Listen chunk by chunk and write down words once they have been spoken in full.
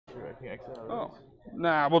Can you exit out of Oh,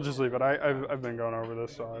 nah, we'll just leave it. I've been going over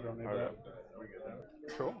this, so I don't need that.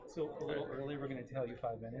 Cool. So a little early, we're going to tell you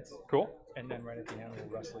 5 minutes. Cool. And then right at the end, we'll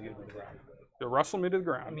wrestle you to the ground. You'll wrestle me to the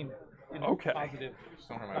ground. I mean, in okay. positive. Just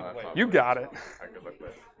don't hurt my laptop. You got it. I could look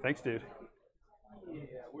good. Thanks, dude.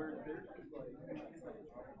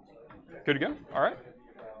 Good to go? All right.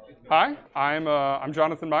 Hi, I'm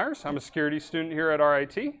Jonathan Myers. I'm a security student here at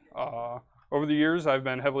RIT. Over the years, I've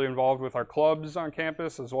been heavily involved with our clubs on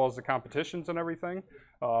campus as well as the competitions and everything.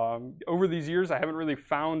 Over these years, I haven't really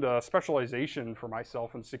found a specialization for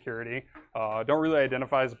myself in security. Don't really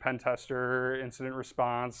identify as a pen tester, incident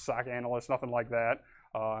response, SOC analyst, nothing like that.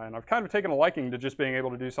 And I've kind of taken a liking to just being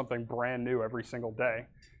able to do something brand new every single day.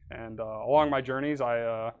 And along my journeys,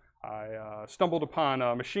 I stumbled upon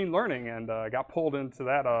machine learning and got pulled into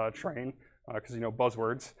that train because,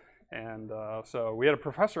 buzzwords. And so we had a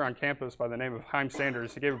professor on campus by the name of Haim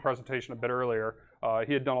Sanders. He gave a presentation a bit earlier.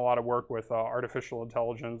 He had done a lot of work with artificial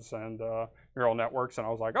intelligence and neural networks, and I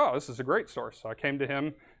was like, oh, this is a great source. So I came to him,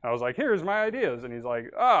 and I was like, here's my ideas. And he's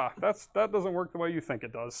like, that doesn't work the way you think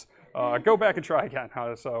it does. Go back and try again.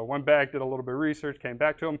 So went back, did a little bit of research, came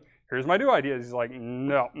back to him. Here's my new ideas. He's like,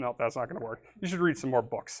 no, that's not going to work. You should read some more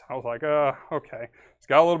books. I was like, okay. Just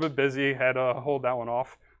got a little bit busy, had to hold that one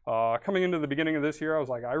off. Coming into the beginning of this year, I was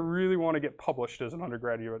like, I really want to get published as an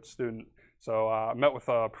undergraduate student. So I met with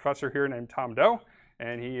a professor here named Tom Doe,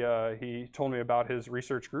 and he told me about his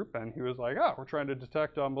research group, and he was like, oh, we're trying to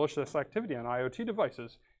detect malicious activity on IoT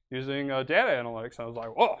devices using data analytics. And I was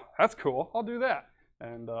like, whoa, that's cool. I'll do that.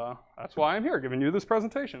 And that's why I'm here giving you this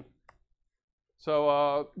presentation.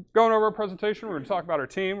 So going over our presentation, we're going to talk about our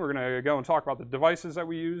team. We're going to go and talk about the devices that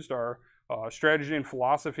we used, our strategy and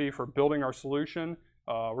philosophy for building our solution.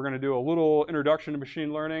 We're going to do a little introduction to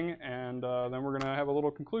machine learning, and then we're going to have a little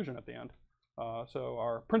conclusion at the end. So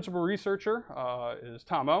our principal researcher is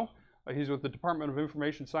Tom O. He's with the Department of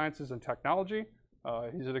Information Sciences and Technology.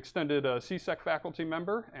 He's an extended CSEC faculty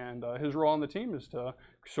member, and his role on the team is to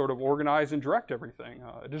sort of organize and direct everything.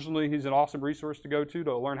 Additionally, he's an awesome resource to go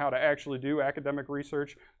to learn how to actually do academic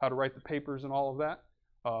research, how to write the papers and all of that.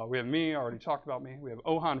 We have me, I already talked about me. We have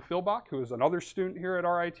Ohan Philbach, who is another student here at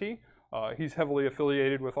RIT. He's heavily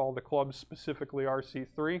affiliated with all the clubs, specifically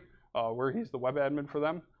RC3, where he's the web admin for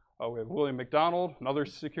them. We have William McDonald, another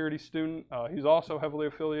security student. He's also heavily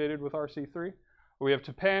affiliated with RC3. We have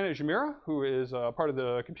Tapan Ajmira, who is part of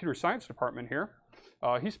the computer science department here.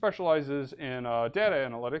 He specializes in data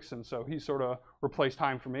analytics, and so he sort of replaced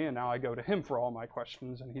time for me, and now I go to him for all my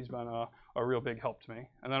questions, and he's been a real big help to me.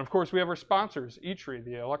 And then, of course, we have our sponsors, ITRI,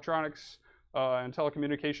 the Electronics and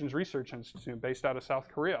Telecommunications Research Institute, based out of South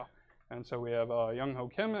Korea. And so we have Young Ho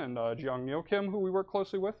Kim and Jeong Nyo Kim, who we work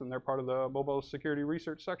closely with, and they're part of the Mobile Security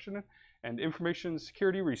Research Section and Information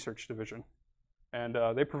Security Research Division. And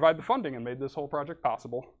they provide the funding and made this whole project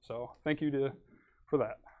possible. So thank you for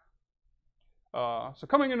that. So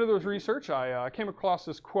coming into this research, I came across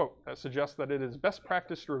this quote that suggests that it is best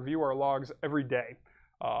practice to review our logs every day.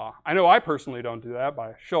 I know I personally don't do that.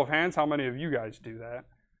 By show of hands, how many of you guys do that?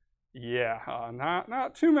 Yeah,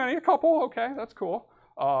 not too many, a couple, okay, that's cool.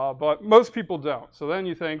 But most people don't. So then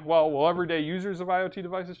you think, well, will everyday users of IoT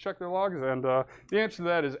devices check their logs? And the answer to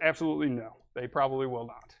that is absolutely no. They probably will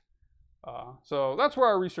not. So that's where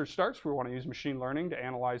our research starts. We want to use machine learning to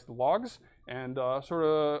analyze the logs and sort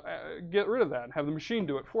of get rid of that and have the machine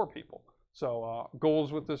do it for people. So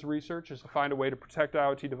goals with this research is to find a way to protect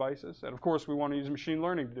IoT devices. And of course, we want to use machine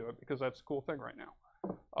learning to do it because that's a cool thing right now.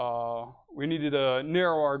 We needed to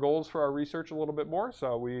narrow our goals for our research a little bit more,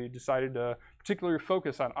 so we decided to particularly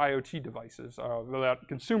focus on IoT devices that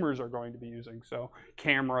consumers are going to be using. So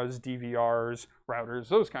cameras, DVRs, routers,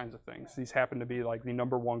 those kinds of things. These happen to be like the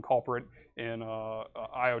 #1 culprit in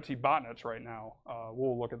IoT botnets right now.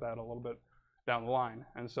 We'll look at that a little bit down the line.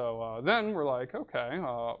 And so then we're like, okay,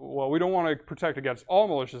 well, we don't want to protect against all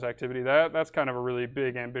malicious activity. That's kind of a really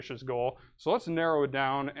big, ambitious goal. So let's narrow it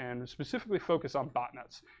down and specifically focus on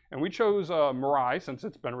botnets. And we chose Marai, since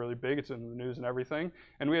it's been really big. It's in the news and everything.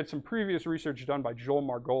 And we had some previous research done by Joel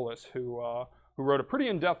Margolis, who wrote a pretty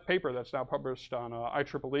in-depth paper that's now published on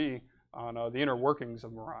IEEE on the inner workings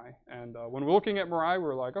of Marai. And when we're looking at Marai,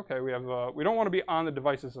 we're like, okay, we don't want to be on the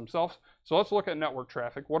devices themselves, so let's look at network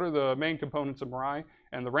traffic. What are the main components of Marai?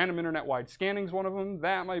 And the random internet-wide scanning is one of them.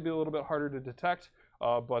 That might be a little bit harder to detect,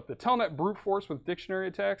 but the telnet brute force with dictionary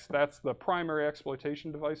attacks, that's the primary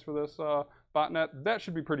exploitation device for this botnet. That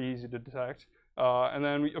should be pretty easy to detect. And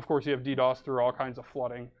then, of course, you have DDoS through all kinds of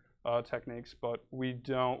flooding techniques, but we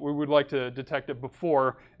would like to detect it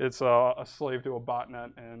before it's a slave to a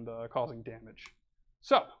botnet and causing damage.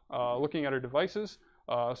 So looking at our devices,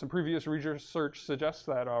 Some previous research suggests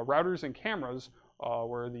that routers and cameras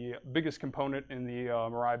were the biggest component in the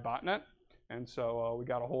Marai botnet. And so we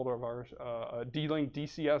got a hold of our D-Link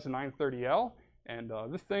DCS 930L. And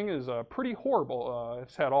this thing is pretty horrible.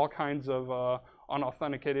 It's had all kinds of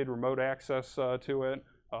unauthenticated remote access to it.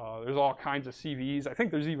 There's all kinds of CVEs. I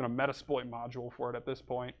think there's even a Metasploit module for it at this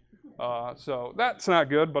point. So that's not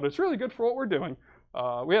good, but it's really good for what we're doing.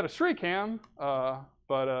 We had a stray cam,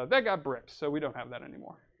 but that got bricked, so we don't have that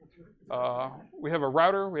anymore. We have a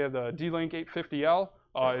router. We have the D-Link 850L.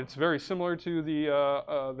 It's very similar to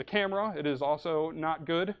the camera. It is also not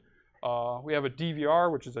good. We have a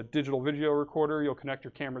DVR, which is a digital video recorder. You'll connect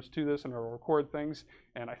your cameras to this and it'll record things.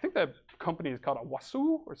 And I think that company is called a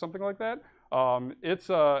Wasu or something like that. It's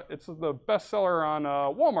the bestseller on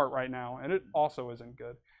Walmart right now, and it also isn't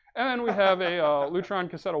good. And then we have a Lutron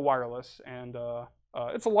Cassetta wireless, and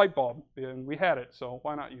it's a light bulb, and we had it, so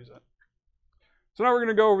why not use it? So now we're going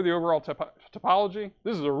to go over the overall topology.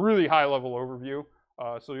 This is a really high-level overview.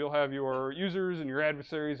 So you'll have your users and your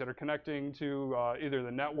adversaries that are connecting to either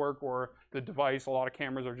the network or the device. A lot of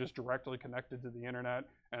cameras are just directly connected to the internet,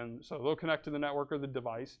 and so they'll connect to the network or the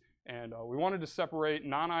device. And we wanted to separate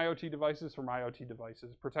non-IoT devices from IoT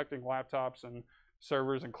devices, protecting laptops and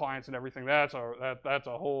servers and clients and everything. That's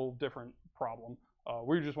a whole different problem.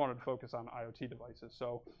 We just wanted to focus on IoT devices.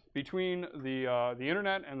 So between the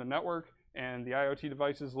internet and the network and the IoT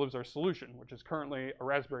devices lives our solution, which is currently a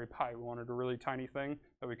Raspberry Pi. We wanted a really tiny thing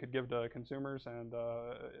that we could give to consumers, and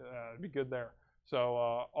it'd be good there. So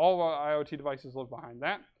all of our IoT devices live behind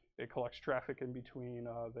that. It collects traffic in between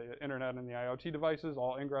the internet and the IoT devices,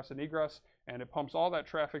 all ingress and egress, and it pumps all that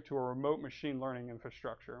traffic to a remote machine learning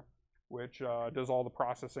infrastructure, which does all the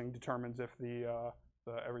processing, determines if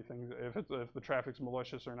if the traffic's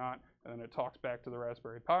malicious or not, and then it talks back to the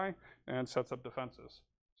Raspberry Pi and sets up defenses.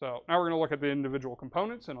 So now we're going to look at the individual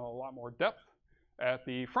components in a lot more depth. At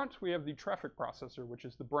the front, we have the traffic processor, which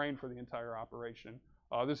is the brain for the entire operation.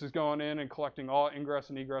 This is going in and collecting all ingress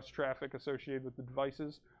and egress traffic associated with the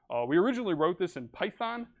devices. We originally wrote this in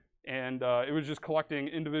Python, and it was just collecting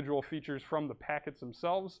individual features from the packets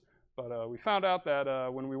themselves. But we found out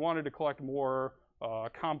that when we wanted to collect more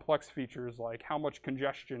complex features, like how much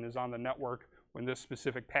congestion is on the network when this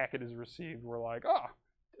specific packet is received, we're like,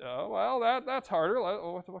 well, that's harder.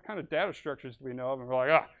 What kind of data structures do we know of? And we're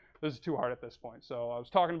like, this is too hard at this point. So I was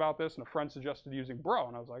talking about this, and a friend suggested using Bro,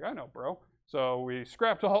 and I was like, I know Bro. So we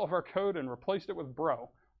scrapped all of our code and replaced it with Bro,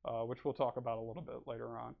 which we'll talk about a little bit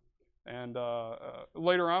later on. And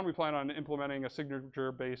later on, we plan on implementing a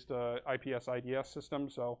signature-based IPS-IDS system.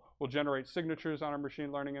 So we'll generate signatures on our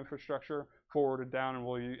machine learning infrastructure, forward it down, and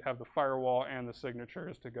we'll have the firewall and the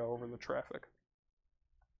signatures to go over the traffic.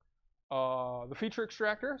 The feature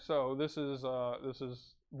extractor. So this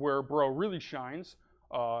is where Bro really shines.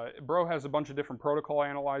 Bro has a bunch of different protocol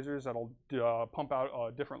analyzers that'll pump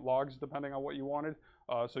out different logs depending on what you wanted.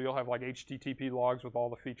 So you'll have like HTTP logs with all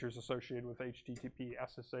the features associated with HTTP,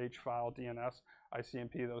 SSH, file, DNS,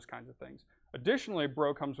 ICMP, those kinds of things. Additionally,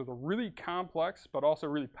 Bro comes with a really complex but also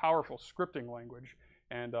really powerful scripting language.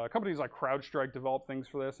 And companies like CrowdStrike develop things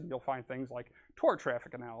for this, and you'll find things like Tor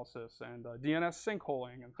traffic analysis and DNS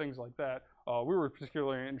sinkholing and things like that. We were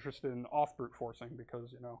particularly interested in auth brute forcing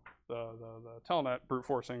because, you know, the telnet brute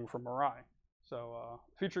forcing from Marai. So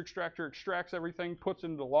feature extractor extracts everything, puts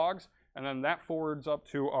into logs, and then that forwards up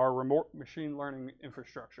to our remote machine learning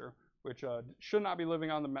infrastructure, which should not be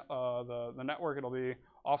living on the network. It'll be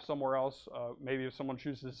off somewhere else. Maybe if someone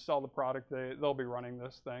chooses to sell the product, they'll be running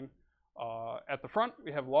this thing. At the front,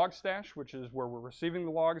 we have Logstash, which is where we're receiving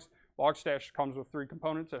the logs. Logstash comes with 3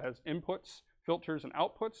 components. It has inputs, filters, and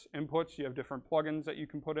outputs. Inputs, you have different plugins that you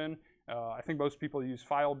can put in. I think most people use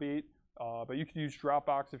FileBeat, but you could use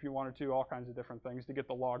Dropbox if you wanted to, all kinds of different things to get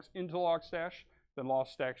the logs into Logstash. Then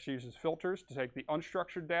Logstash uses filters to take the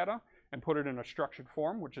unstructured data and put it in a structured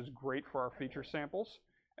form, which is great for our feature samples.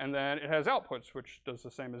 And then it has outputs, which does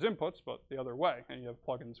the same as inputs, but the other way, and you have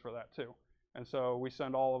plugins for that too. And so we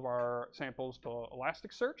send all of our samples to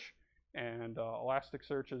Elasticsearch, and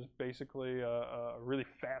Elasticsearch is basically a really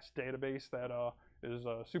fast database that is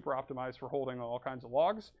super optimized for holding all kinds of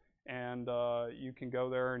logs. And you can go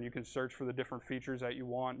there and you can search for the different features that you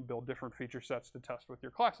want and build different feature sets to test with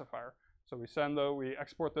your classifier. So we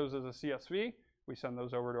export those as a CSV. We send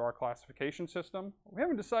those over to our classification system. We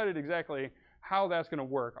haven't decided exactly how that's going to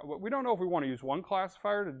work. We don't know if we want to use one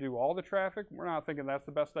classifier to do all the traffic. We're not thinking that's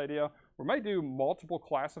the best idea. We might do multiple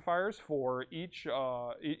classifiers for each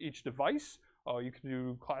device. You could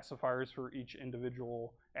do classifiers for each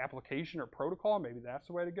individual application or protocol. Maybe that's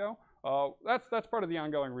the way to go. That's part of the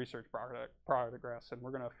ongoing research progress, and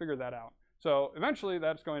we're going to figure that out. So eventually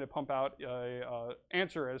that's going to pump out an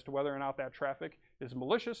answer as to whether or not that traffic is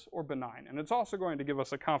malicious or benign. And it's also going to give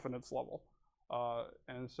us a confidence level.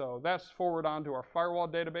 And so that's forward onto our firewall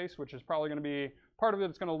database, which is probably going to be, part of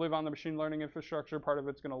it's going to live on the machine learning infrastructure, part of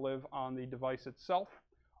it's going to live on the device itself.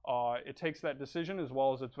 It takes that decision as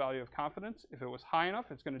well as its value of confidence. If it was high enough,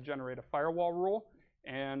 it's going to generate a firewall rule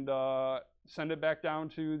and send it back down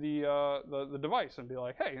to the device and be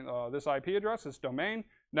like, hey, this IP address, this domain,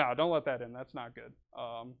 no, don't let that in. That's not good.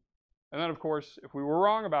 And then, of course, if we were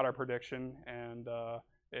wrong about our prediction and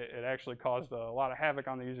it actually caused a lot of havoc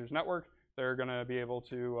on the user's network, they're going to be able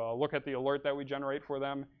to look at the alert that we generate for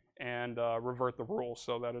them and revert the rule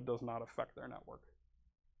so that it does not affect their network.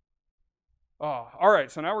 All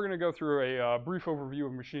right, so now we're going to go through a brief overview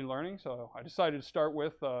of machine learning. So I decided to start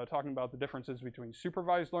with talking about the differences between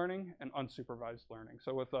supervised learning and unsupervised learning.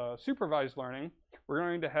 So with supervised learning, we're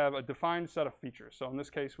going to have a defined set of features. So in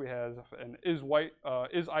this case, we have an is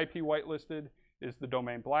IP whitelisted, is the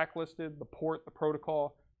domain blacklisted, the port, the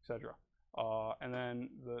protocol, etc. And then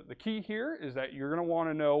the key here is that you're going to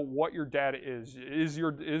want to know what your data is.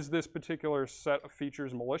 Is this particular set of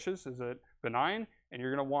features malicious? Is it benign? And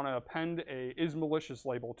you're going to want to append a is malicious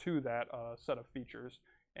label to that set of features.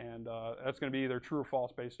 And that's going to be either true or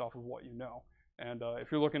false based off of what you know. And if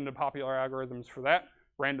you're looking into popular algorithms for that,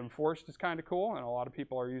 random forest is kind of cool, and a lot of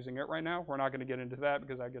people are using it right now. We're not going to get into that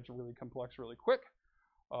because that gets really complex really quick.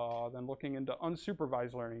 Then looking into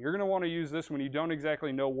unsupervised learning. You're going to want to use this when you don't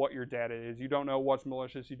exactly know what your data is. You don't know what's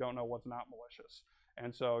malicious. You don't know what's not malicious.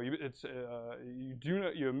 And so you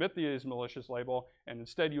omit the is malicious label, and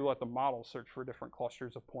instead you let the model search for different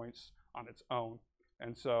clusters of points on its own.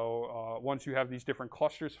 And so once you have these different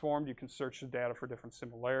clusters formed, you can search the data for different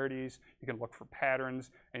similarities. You can look for patterns,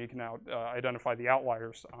 and you can now identify the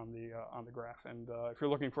outliers on the graph. And if you're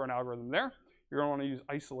looking for an algorithm there, you're going to want to use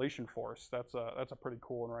isolation force. That's a pretty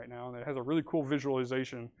cool one right now, and it has a really cool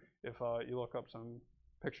visualization if you look up some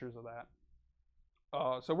pictures of that.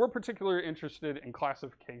 So we're particularly interested in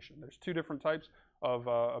classification. There's two different types of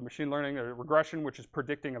machine learning: regression, which is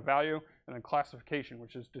predicting a value, and then classification,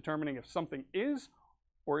 which is determining if something is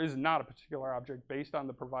or is not a particular object based on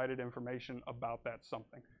the provided information about that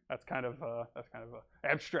something. That's kind of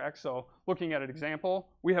abstract. So looking at an example,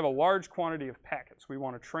 we have a large quantity of packets. We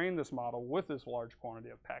want to train this model with this large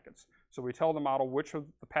quantity of packets. So we tell the model which of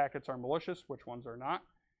the packets are malicious, which ones are not.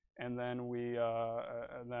 And then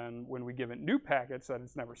when we give it new packets that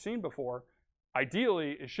it's never seen before,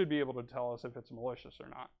 ideally it should be able to tell us if it's malicious or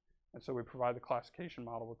not. And so we provide the classification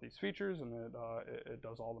model with these features, and it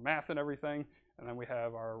does all the math and everything. And then we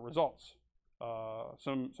have our results.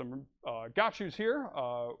 Some gotchas here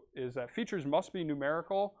is that features must be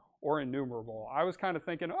numerical or enumerable. I was kind of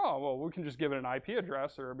thinking, oh, well, we can just give it an IP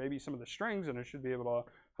address or maybe some of the strings, and it should be able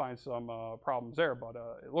to find some problems there. But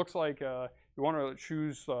it looks like you want to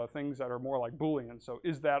choose things that are more like Boolean. So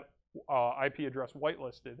is that IP address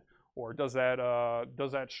whitelisted, or does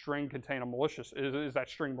that string contain a malicious? Is that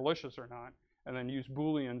string malicious or not? And then use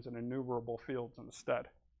Booleans and enumerable fields instead.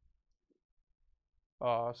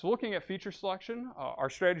 So looking at feature selection, our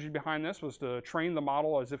strategy behind this was to train the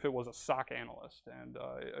model as if it was a SOC analyst. And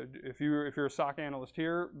if you're a SOC analyst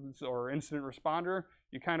here or incident responder,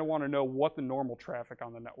 you kind of want to know what the normal traffic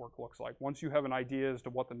on the network looks like. Once you have an idea as to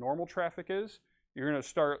what the normal traffic is, you're going to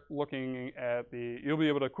start looking at you'll be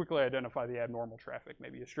able to quickly identify the abnormal traffic.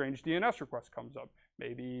 Maybe a strange DNS request comes up.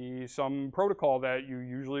 Maybe some protocol that you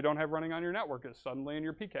usually don't have running on your network is suddenly in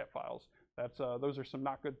your PCAP files. Those are some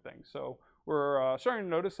not good things. So we're starting to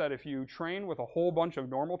notice that if you train with a whole bunch of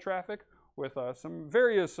normal traffic with some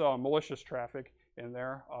various malicious traffic in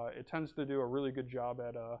there, it tends to do a really good job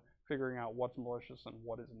at figuring out what's malicious and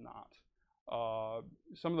what is not.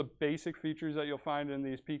 Some of the basic features that you'll find in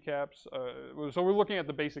these PCAPs, so we're looking at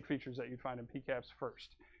the basic features that you'd find in PCAPs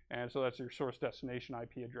first. And so that's your source destination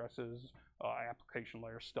IP addresses, application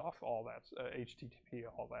layer stuff, all that, HTTP,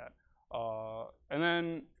 all that. And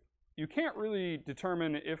then you can't really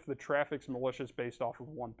determine if the traffic's malicious based off of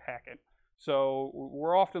one packet. So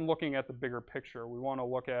we're often looking at the bigger picture. We want to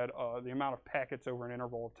look at the amount of packets over an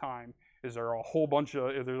interval of time. Is there a whole bunch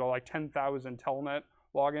of, is there like 10,000 telnet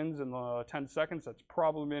logins in 10 seconds? That's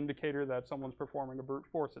probably an indicator that someone's performing a brute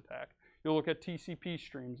force attack. You'll look at TCP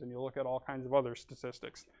streams, and you'll look at all kinds of other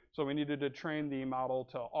statistics. So we needed to train the model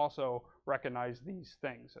to also recognize these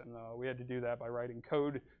things, and we had to do that by writing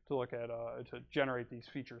code to look at to generate these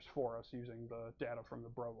features for us using the data from the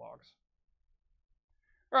bro logs.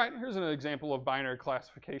 All right, here's an example of binary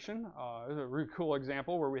classification. This is a really cool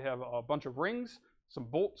example where we have a bunch of rings, some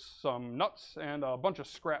bolts, some nuts, and a bunch of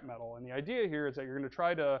scrap metal. And the idea here is that you're going to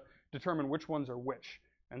try to determine which ones are which.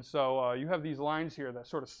 And so you have these lines here that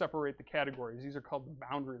sort of separate the categories. These are called the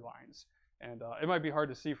boundary lines. And it might be hard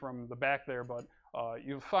to see from the back there, but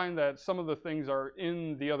you'll find that some of the things are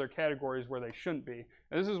in the other categories where they shouldn't be.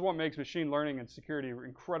 And this is what makes machine learning and security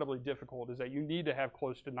incredibly difficult, is that you need to have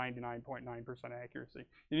close to 99.9% accuracy.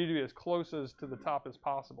 You need to be as close as to the top as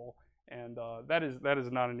possible, and that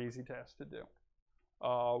is not an easy task to do.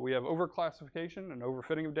 We have overclassification and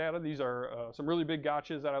overfitting of data. These are some really big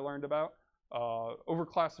gotchas that I learned about.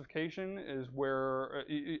 Overclassification is where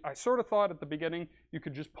I sort of thought at the beginning you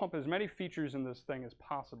could just pump as many features in this thing as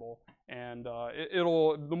possible, and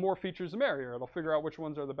the more features the merrier. It'll figure out which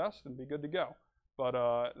ones are the best and be good to go.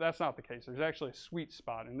 But that's not the case. There's actually a sweet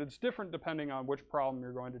spot, and it's different depending on which problem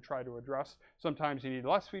you're going to try to address. Sometimes you need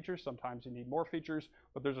less features, sometimes you need more features,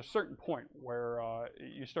 but there's a certain point where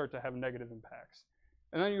you start to have negative impacts.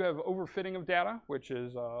 And then you have overfitting of data, which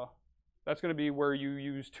is that's going to be where you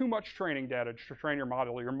use too much training data to train your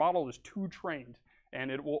model. Your model is too trained,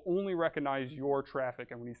 and it will only recognize your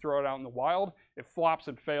traffic. And when you throw it out in the wild, it flops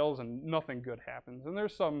and fails, and nothing good happens. And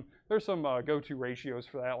there's some go-to ratios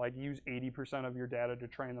for that, like use 80% of your data to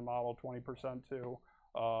train the model, 20%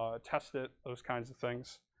 to test it, those kinds of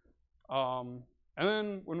things. And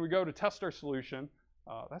then when we go to test our solution,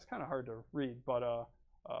 that's kind of hard to read, but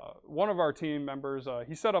one of our team members,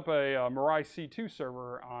 he set up a Marai C2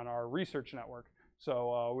 server on our research network.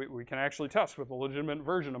 So we can actually test with a legitimate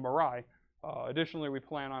version of Marai. Additionally, we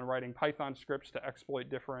plan on writing Python scripts to exploit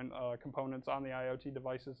different components on the IoT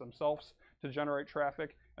devices themselves to generate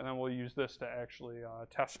traffic. And then we'll use this to actually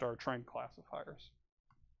test our trained classifiers.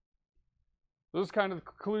 This is kind of the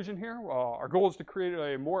conclusion here. Our goal is to create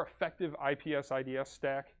a more effective IPS-IDS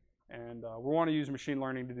stack. And we want to use machine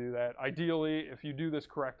learning to do that. Ideally, if you do this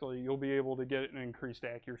correctly, you'll be able to get an increased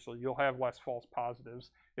accuracy. You'll have less false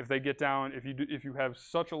positives. If they get down, if you have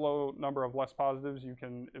such a low number of less positives, you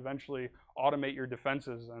can eventually automate your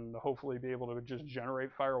defenses and hopefully be able to just generate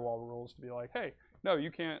firewall rules to be like, hey, no, you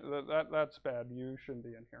can't. That's bad. You shouldn't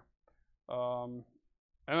be in here. And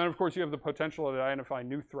then, of course, you have the potential to identify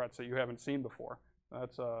new threats that you haven't seen before.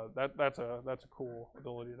 That's a cool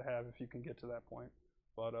ability to have if you can get to that point.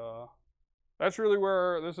 But that's really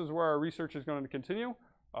this is where our research is going to continue.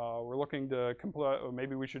 We're looking to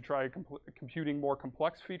maybe we should try computing more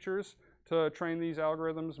complex features to train these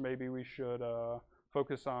algorithms. Maybe we should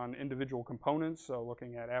focus on individual components, so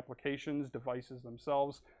looking at applications, devices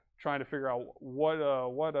themselves, trying to figure out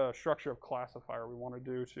what structure of classifier we want to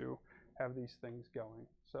do to have these things going.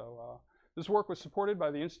 So this work was supported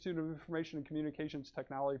by the Institute of Information and Communications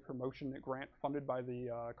Technology Promotion Grant funded by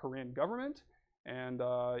the Korean government. And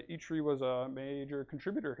ITRI was a major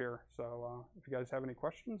contributor here. So if you guys have any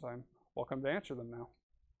questions, I'm welcome to answer them now.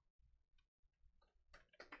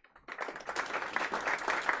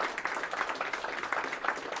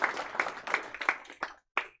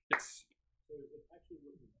 Yes? So is it actually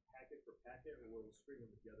looking packet for packet, or will it string them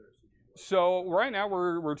together? So right now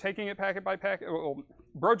we're taking it packet by packet. Well,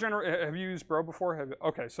 have you used Bro before?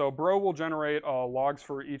 Okay, so Bro will generate logs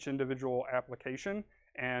for each individual application.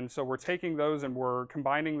 And so we're taking those and we're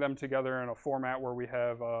combining them together in a format where we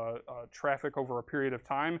have traffic over a period of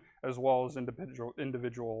time, as well as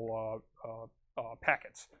individual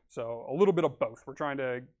packets. So a little bit of both. We're trying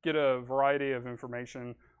to get a variety of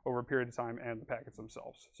information over a period of time and the packets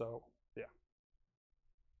themselves. So yeah.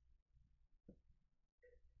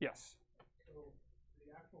 Yes. So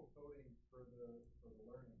the actual coding for the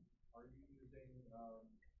learning, are you using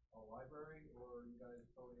a library, or are you guys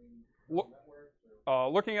coding networks?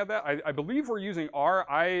 Looking at that, I believe we're using R.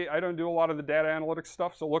 I don't do a lot of the data analytics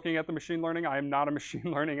stuff, so looking at the machine learning, I am not a machine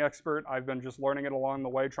learning expert. I've been just learning it along the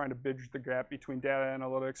way, trying to bridge the gap between data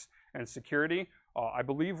analytics and security. I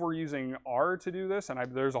believe we're using R to do this, and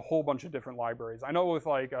there's a whole bunch of different libraries. I know with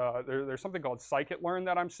there's something called scikit-learn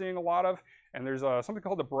that I'm seeing a lot of, and there's something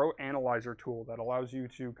called the Bro Analyzer tool that allows you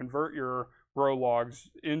to convert your Bro logs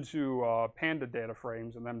into Panda data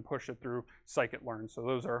frames and then push it through scikit-learn. So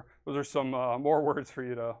those are some more words for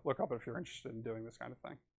you to look up if you're interested in doing this kind of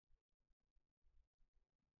thing.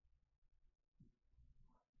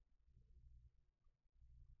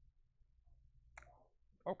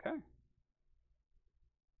 Okay.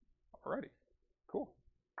 Alrighty.